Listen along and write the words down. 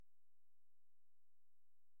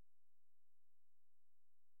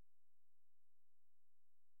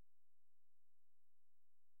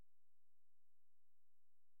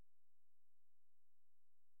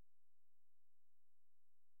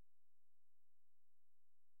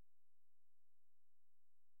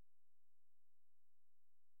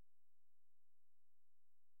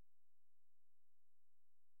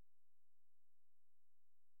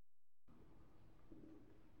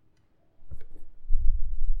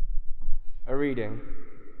reading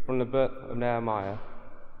from the book of Nehemiah.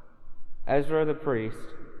 Ezra the priest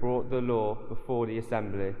brought the law before the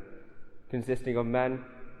assembly, consisting of men,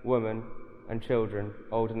 women, and children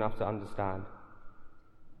old enough to understand.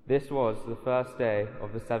 This was the first day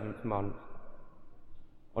of the 7th month.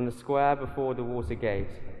 On the square before the water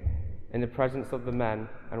gate, in the presence of the men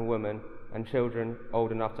and women and children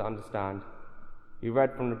old enough to understand, he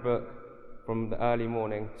read from the book from the early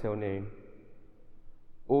morning till noon.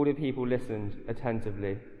 All the people listened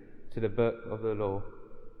attentively to the book of the law.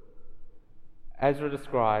 Ezra the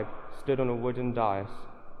scribe stood on a wooden dais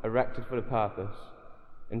erected for the purpose,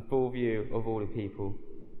 in full view of all the people.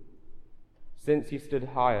 Since he stood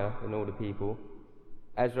higher than all the people,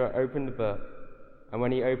 Ezra opened the book, and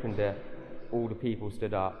when he opened it, all the people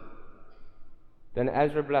stood up. Then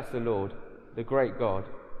Ezra blessed the Lord, the great God,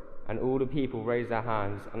 and all the people raised their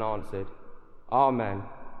hands and answered, Amen,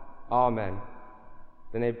 Amen.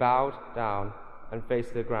 Then they bowed down and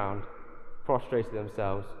faced the ground, prostrated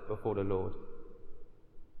themselves before the Lord.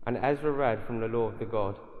 And Ezra read from the law of the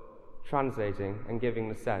God, translating and giving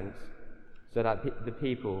the sense, so that the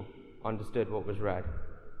people understood what was read.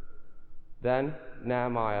 Then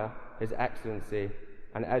Nehemiah, his excellency,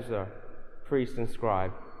 and Ezra, priest and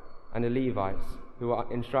scribe, and the Levites, who were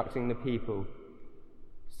instructing the people,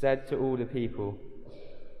 said to all the people,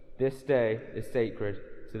 This day is sacred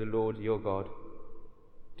to the Lord your God.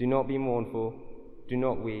 Do not be mournful, do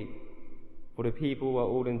not weep, for the people were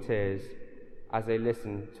all in tears as they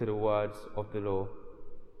listened to the words of the law.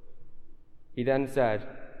 He then said,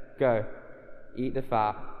 Go, eat the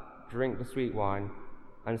fat, drink the sweet wine,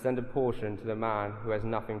 and send a portion to the man who has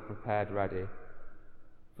nothing prepared ready.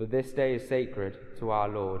 For this day is sacred to our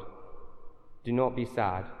Lord. Do not be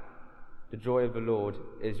sad. The joy of the Lord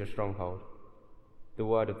is your stronghold. The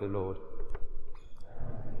word of the Lord.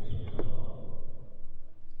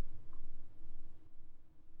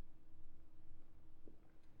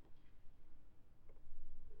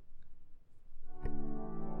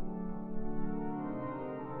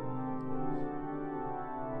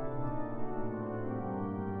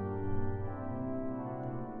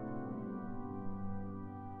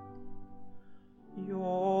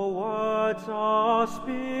 Your words are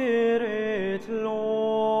spirit,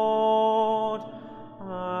 Lord,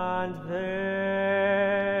 and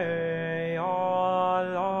they are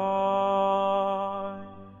life.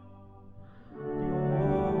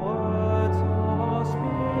 Your words are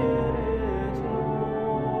spirit,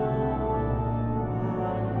 Lord,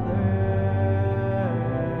 and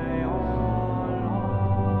they are life.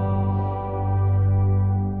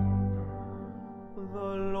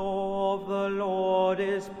 The law of the Lord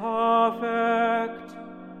is perfect,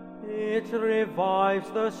 it revives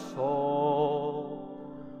the soul.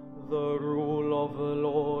 The rule of the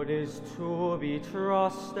Lord is to be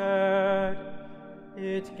trusted,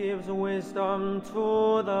 it gives wisdom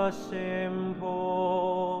to the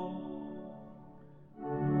simple.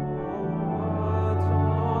 Your words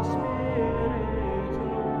are spirit,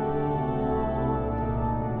 Lord,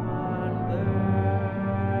 and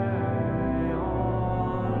they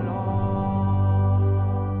are life.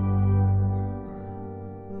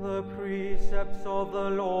 The precepts of the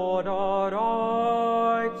Lord are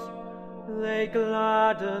right, they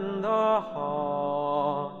gladden the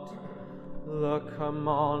heart. The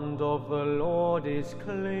command of the Lord is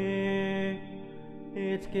clear,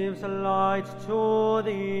 it gives light to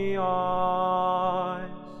the eyes.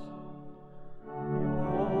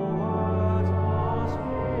 Your words are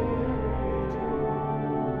spirit,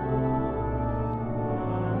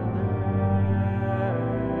 and they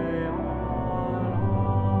are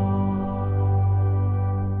life.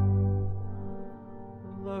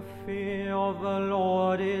 The fear of the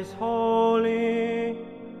Lord is holy,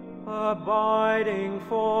 abiding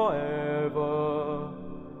forever.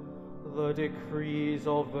 The decrees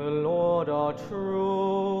of the Lord are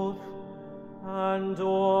truth, and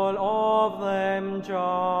all of them just.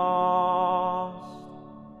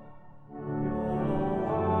 Your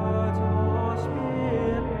words are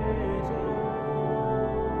spirit,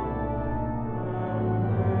 Lord, and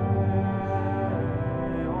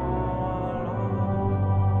they are life.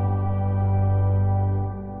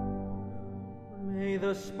 May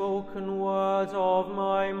the spoken words of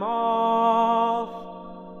my mouth,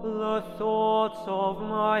 the thoughts of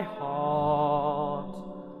my heart,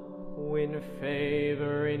 win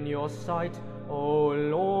favor in your sight, O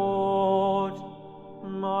Lord,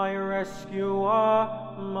 my rescuer,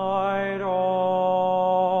 my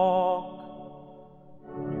rock.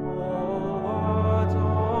 Your words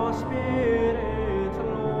are spirit,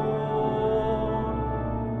 Lord,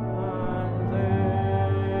 and they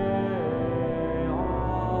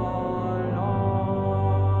are life.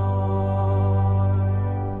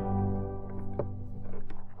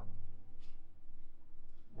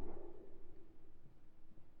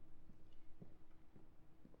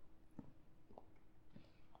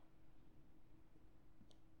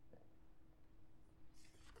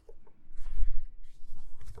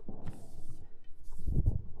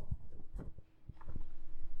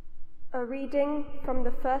 A reading from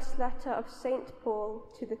the first letter of St. Paul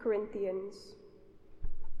to the Corinthians.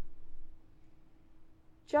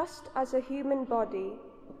 Just as a human body,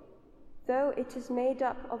 though it is made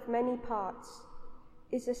up of many parts,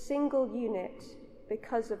 is a single unit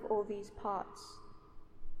because of all these parts,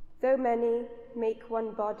 though many make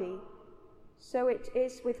one body, so it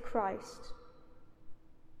is with Christ.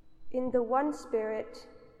 In the one Spirit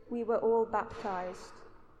we were all baptized,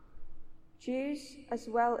 Jews as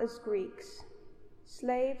well as Greeks,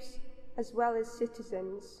 slaves as well as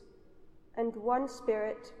citizens, and one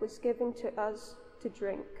Spirit was given to us to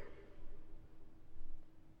drink.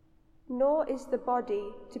 Nor is the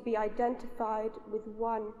body to be identified with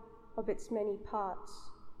one of its many parts.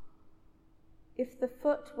 If the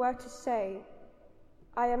foot were to say,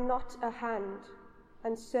 "I am not a hand,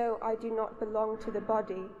 and so I do not belong to the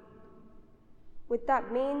body," would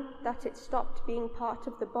that mean that it stopped being part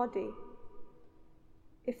of the body?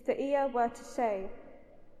 If the ear were to say,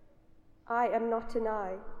 "I am not an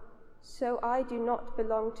eye, so I do not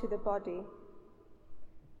belong to the body,"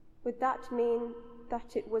 would that mean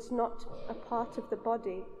that it was not a part of the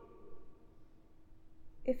body?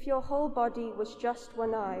 If your whole body was just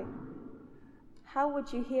one eye, how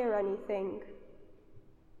would you hear anything?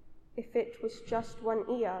 If it was just one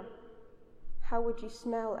ear, how would you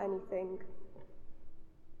smell anything?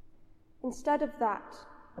 Instead of that,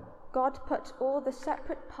 God put all the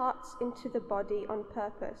separate parts into the body on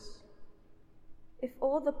purpose. If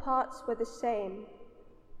all the parts were the same,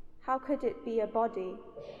 how could it be a body?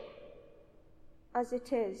 As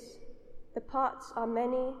it is, the parts are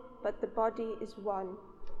many, but the body is one.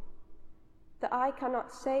 The eye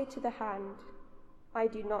cannot say to the hand, "I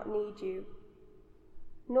do not need you,"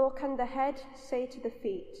 nor can the head say to the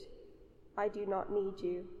feet, "I do not need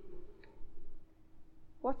you."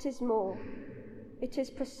 What is more, it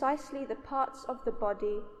is precisely the parts of the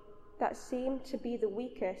body that seem to be the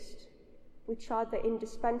weakest, which are the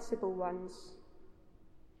indispensable ones.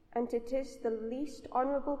 And it is the least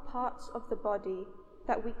honourable parts of the body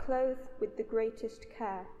that we clothe with the greatest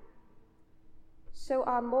care. So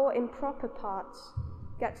our more improper parts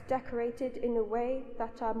get decorated in a way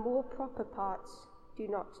that our more proper parts do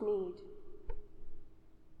not need.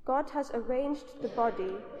 God has arranged the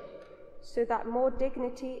body so that more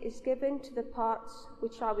dignity is given to the parts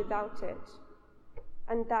which are without it,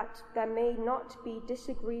 and that there may not be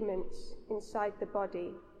disagreements inside the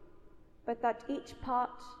body, but that each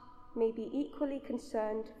part may be equally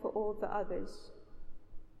concerned for all the others.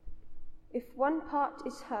 If one part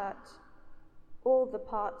is hurt, all the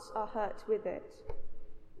parts are hurt with it.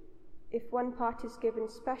 If one part is given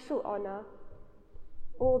special honour,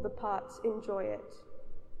 all the parts enjoy it.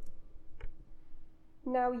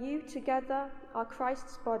 Now you together are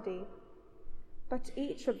Christ's body, but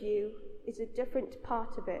each of you is a different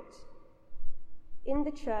part of it. In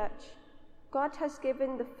the church, God has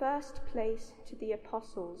given the first place to the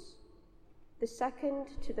apostles, the second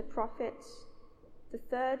to the prophets, the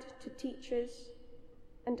third to teachers,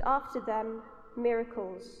 and after them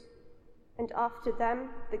miracles, and after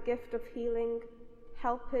them the gift of healing,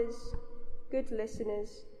 helpers, good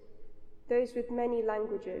listeners, those with many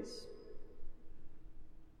languages.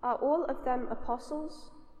 Are all of them apostles?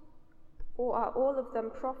 Or are all of them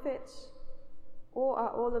prophets? Or are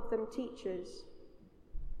all of them teachers?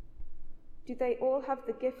 Do they all have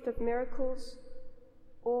the gift of miracles?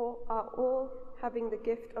 Or are all having the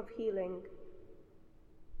gift of healing?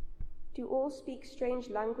 Do all speak strange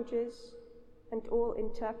languages and all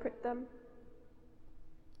interpret them?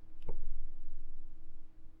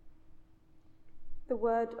 The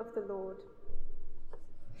word of the Lord.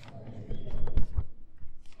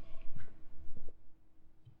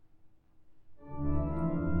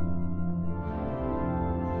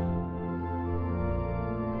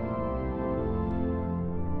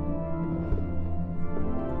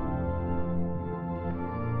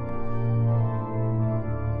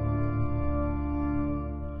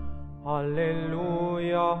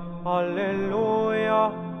 Alleluia,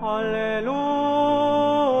 alleluia, alleluia,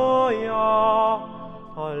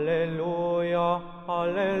 alleluia,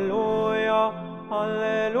 alleluia, alleluia,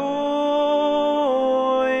 alleluia,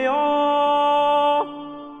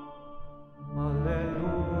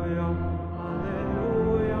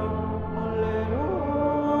 alleluia,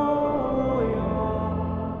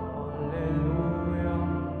 alleluia,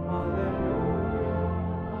 alleluia,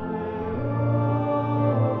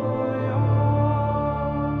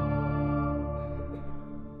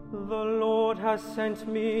 The Lord has sent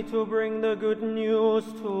me to bring the good news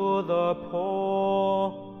to the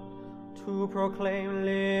poor, to proclaim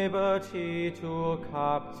liberty to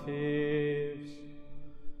captives.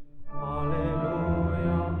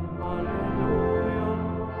 Alleluia, alleluia.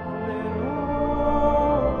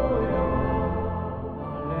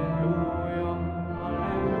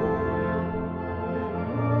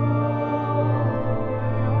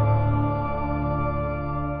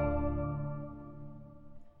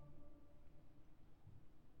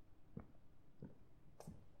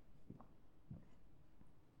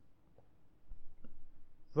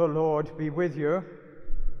 The Lord be with you.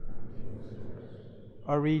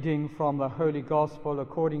 A reading from the Holy Gospel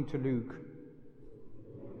according to Luke.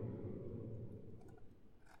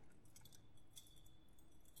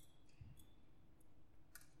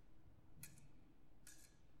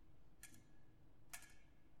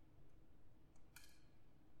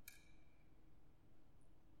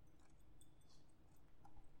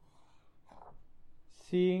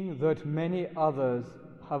 Seeing that many others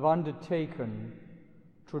have undertaken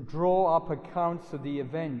to draw up accounts of the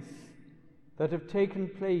events that have taken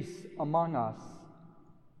place among us,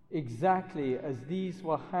 exactly as these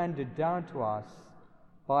were handed down to us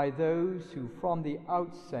by those who from the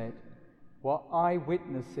outset were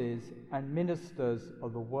eyewitnesses and ministers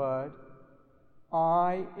of the word,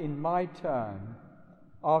 I, in my turn,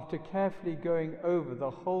 after carefully going over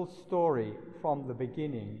the whole story from the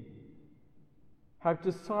beginning, have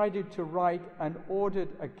decided to write an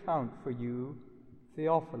ordered account for you,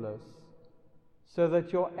 Theophilus, so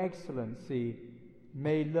that your excellency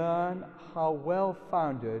may learn how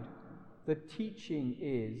well-founded the teaching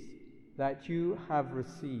is that you have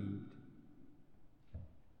received.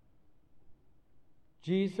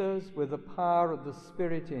 Jesus, with the power of the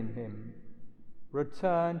Spirit in him,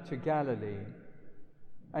 returned to Galilee,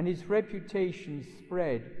 and his reputation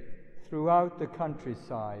spread throughout the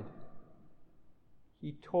countryside.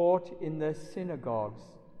 He taught in their synagogues,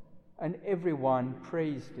 and everyone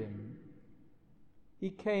praised him. He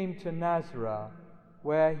came to Nazareth,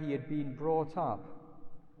 where he had been brought up,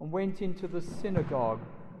 and went into the synagogue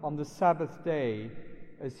on the Sabbath day,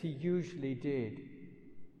 as he usually did.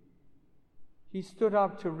 He stood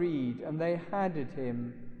up to read, and they handed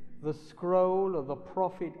him the scroll of the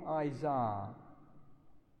prophet Isaiah.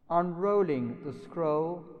 Unrolling the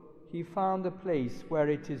scroll, he found the place where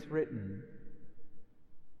it is written,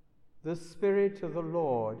 "The Spirit of the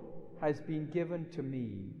Lord has been given to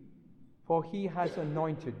me, for he has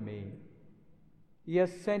anointed me. He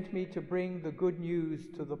has sent me to bring the good news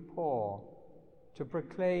to the poor, to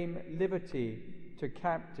proclaim liberty to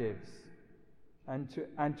captives, and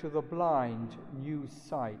to the blind new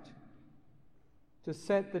sight, to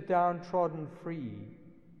set the downtrodden free,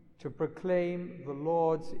 to proclaim the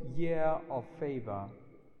Lord's year of favor."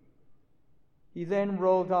 He then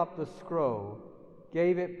rolled up the scroll,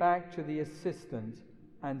 gave it back to the assistant,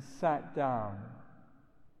 and sat down.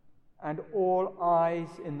 And all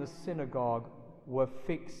eyes in the synagogue were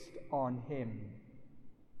fixed on him.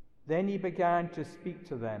 Then he began to speak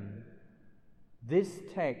to them. "This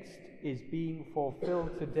text is being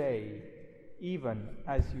fulfilled today, even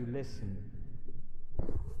as you listen."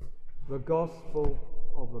 The Gospel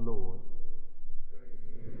of the Lord.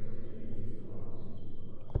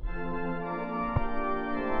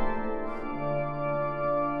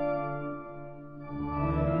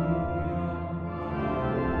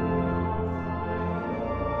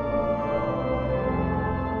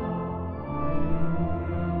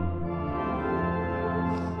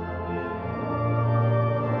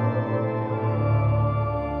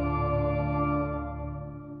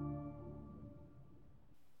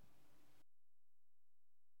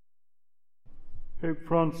 Pope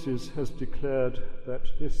Francis has declared that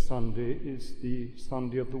this Sunday is the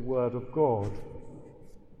Sunday of the Word of God.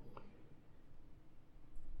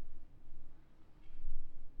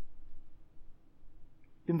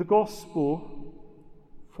 In the Gospel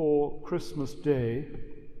for Christmas Day,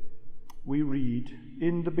 we read,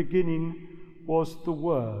 "In the beginning was the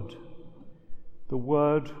Word. The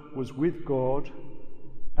Word was with God,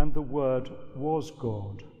 and the Word was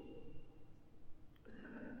God.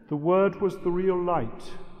 The Word was the real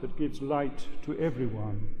light that gives light to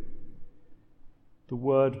everyone. The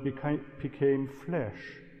Word became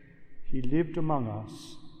flesh. He lived among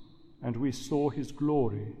us, and we saw his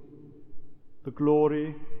glory, the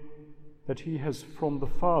glory that he has from the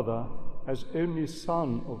Father as only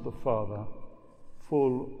Son of the Father,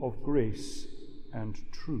 full of grace and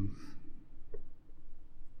truth."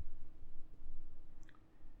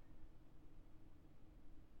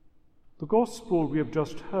 The Gospel we have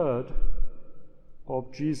just heard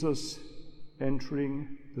of Jesus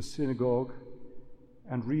entering the synagogue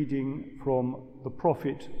and reading from the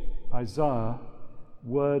prophet Isaiah,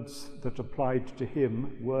 words that applied to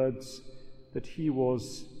him, words that he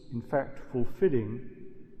was in fact fulfilling,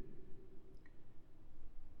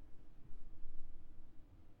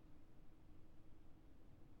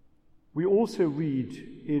 we also read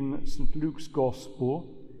in St. Luke's Gospel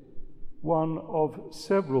one of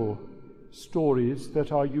several stories that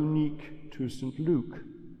are unique to St. Luke.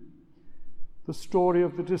 The story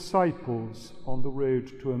of the disciples on the road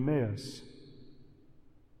to Emmaus.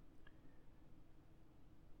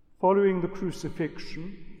 Following the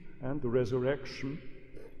crucifixion and the resurrection,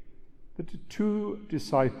 the two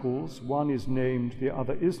disciples, one is named, the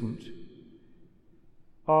other isn't,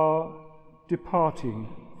 are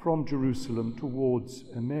departing from Jerusalem towards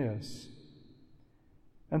Emmaus.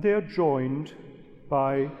 And they are joined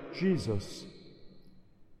by Jesus,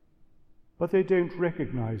 but they don't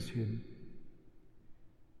recognize him.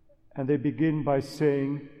 And they begin by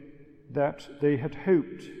saying that they had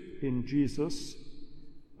hoped in Jesus,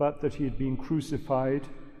 but that he had been crucified,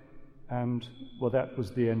 and, well, that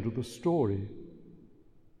was the end of the story.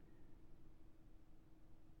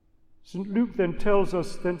 St. Luke then tells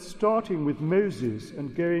us, then starting with Moses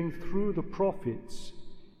and going through the prophets,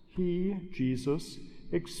 he, Jesus,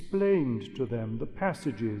 explained to them the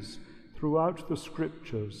passages throughout the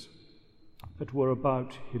scriptures that were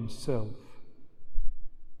about himself.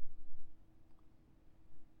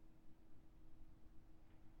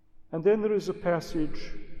 And then there is a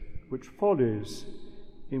passage which follows,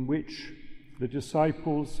 in which the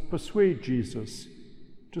disciples persuade Jesus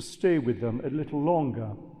to stay with them a little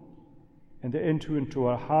longer. And they enter into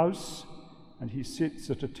a house, and he sits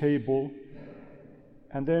at a table.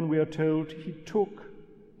 And then we are told he took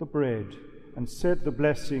the bread and said the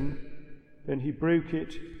blessing, then he broke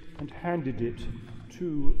it and handed it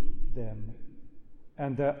to them.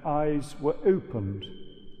 And their eyes were opened,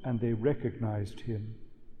 and they recognized him.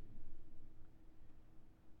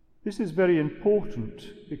 This is very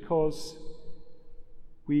important because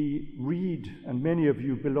we read, and many of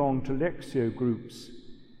you belong to Lectio groups,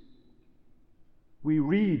 we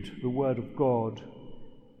read the Word of God,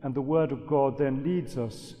 and the Word of God then leads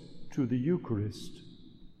us to the Eucharist,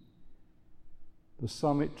 the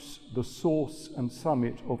source and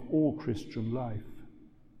summit of all Christian life.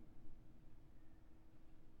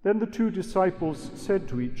 Then the two disciples said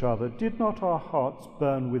to each other, "Did not our hearts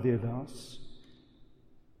burn within us?"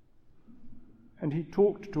 And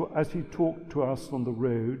as he talked to us on the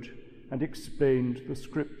road and explained the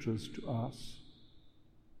scriptures to us.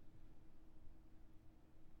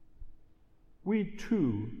 We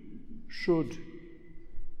too should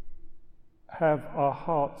have our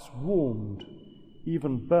hearts warmed,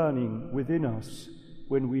 even burning within us,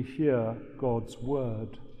 when we hear God's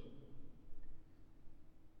word.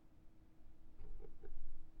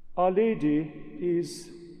 Our Lady is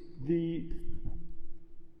the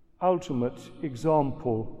ultimate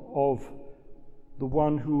example of the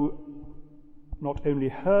one who not only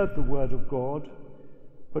heard the word of God,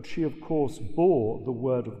 but she of course bore the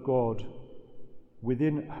word of God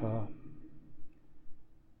within her.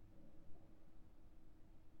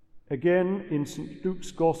 Again, in St.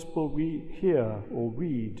 Luke's Gospel, we hear or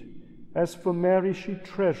read, "As for Mary, she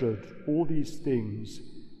treasured all these things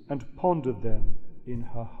and pondered them in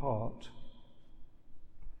her heart."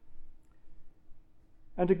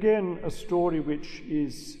 And again, a story which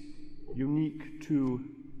is unique to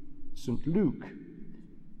St. Luke.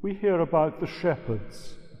 We hear about the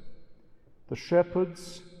shepherds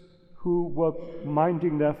who were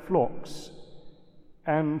minding their flocks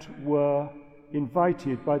and were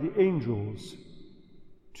invited by the angels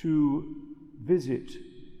to visit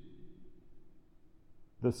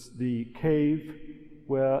the cave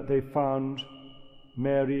where they found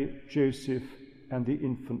Mary, Joseph, and the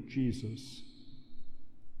infant Jesus.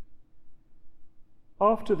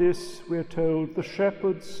 After this, we are told, the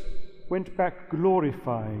shepherds went back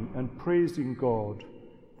glorifying and praising God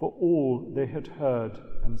for all they had heard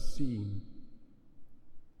and seen.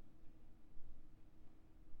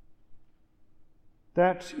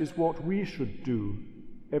 That is what we should do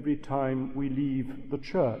every time we leave the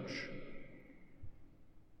church.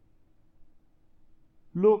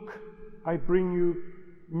 "Look, I bring you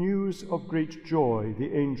news of great joy,"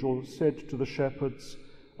 the angel said to the shepherds,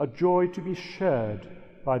 "a joy to be shared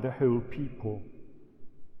by the whole people."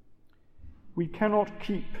 We cannot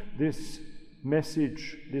keep this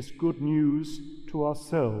message, this good news, to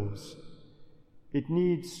ourselves. It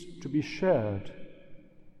needs to be shared.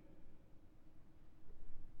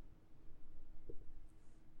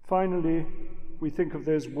 Finally, we think of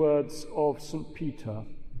those words of St. Peter,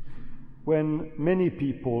 when many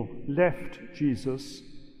people left Jesus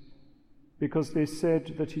because they said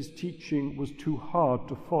that his teaching was too hard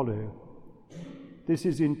to follow. "This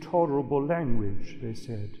is intolerable language," they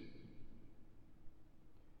said.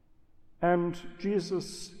 And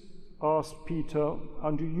Jesus asked Peter,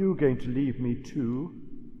 "And are you going to leave me too?"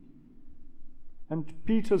 And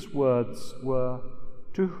Peter's words were,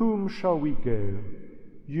 "To whom shall we go?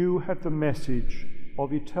 You have the message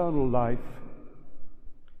of eternal life,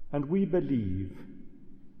 and we believe.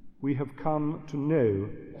 We have come to know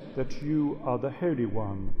that you are the Holy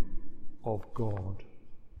One of God."